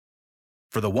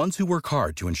For the ones who work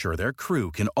hard to ensure their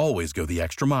crew can always go the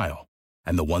extra mile,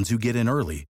 and the ones who get in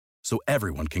early so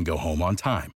everyone can go home on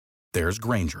time, there's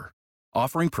Grainger,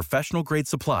 offering professional-grade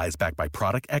supplies backed by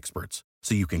product experts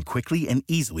so you can quickly and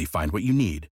easily find what you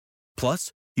need.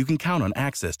 Plus, you can count on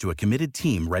access to a committed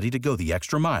team ready to go the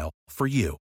extra mile for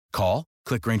you. Call,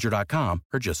 click Grainger.com,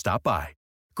 or just stop by.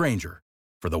 Grainger,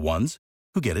 for the ones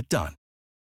who get it done.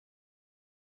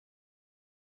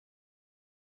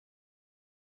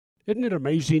 Isn't it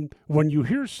amazing when you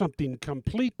hear something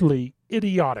completely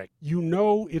idiotic, you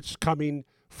know it's coming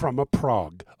from a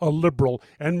prog, a liberal,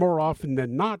 and more often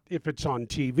than not, if it's on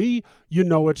TV, you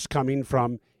know it's coming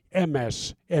from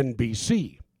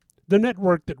MSNBC, the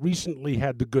network that recently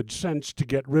had the good sense to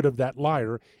get rid of that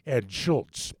liar, Ed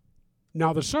Schultz.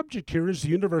 Now, the subject here is the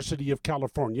University of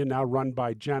California, now run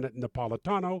by Janet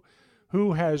Napolitano,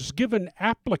 who has given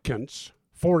applicants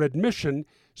for admission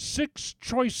 6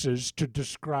 choices to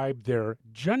describe their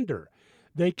gender.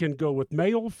 They can go with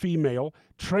male, female,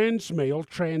 trans male,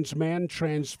 trans man,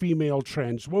 trans female,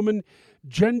 trans woman,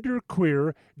 gender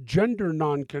queer, gender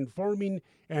nonconforming,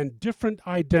 and different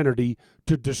identity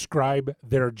to describe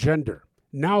their gender.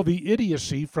 Now the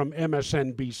idiocy from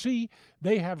MSNBC,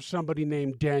 they have somebody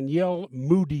named Danielle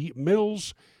Moody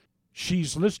Mills.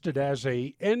 She's listed as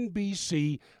a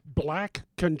NBC black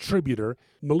contributor,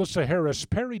 Melissa Harris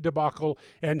Perry debacle,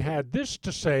 and had this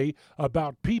to say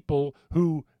about people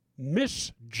who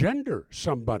misgender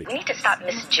somebody. We need to stop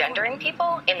misgendering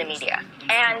people in the media.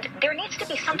 And there needs to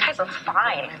be some type of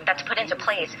fine that's put into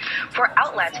place for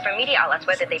outlets, for media outlets,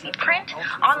 whether they be print,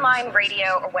 online,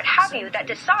 radio, or what have you, that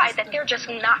decide that they're just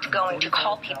not going to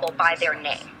call people by their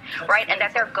name, right? And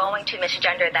that they're going to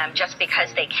misgender them just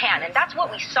because they can. And that's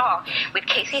what we saw with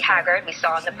Casey Haggard. We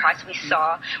saw in the press.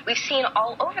 We've seen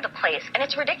all over the place. And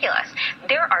it's ridiculous.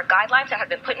 There are guidelines that have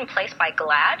been put in place by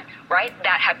GLAAD, right,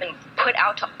 that have been put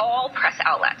out to all press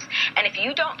outlets. And if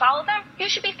you don't follow them, you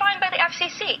should be fined by the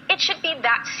FCC. It should be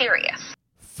that serious.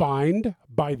 Fined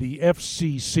by the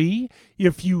FCC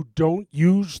if you don't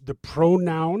use the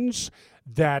pronouns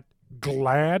that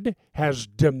GLAAD has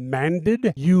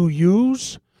demanded you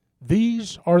use?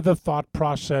 These are the thought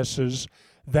processes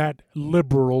that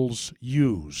liberals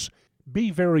use.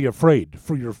 Be very afraid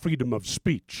for your freedom of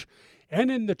speech. And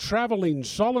in the traveling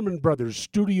Solomon Brothers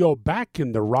studio back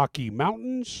in the Rocky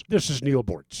Mountains, this is Neil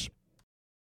Bortz.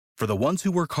 For the ones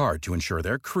who work hard to ensure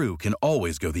their crew can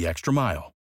always go the extra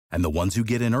mile, and the ones who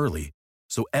get in early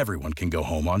so everyone can go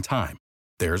home on time,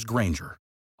 there's Grainger,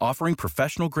 offering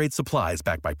professional-grade supplies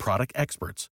backed by product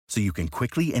experts so you can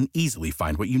quickly and easily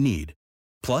find what you need.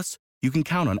 Plus, you can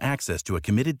count on access to a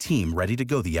committed team ready to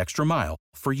go the extra mile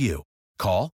for you.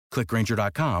 Call, click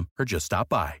Grainger.com, or just stop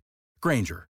by.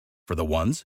 Grainger, for the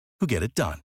ones who get it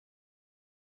done.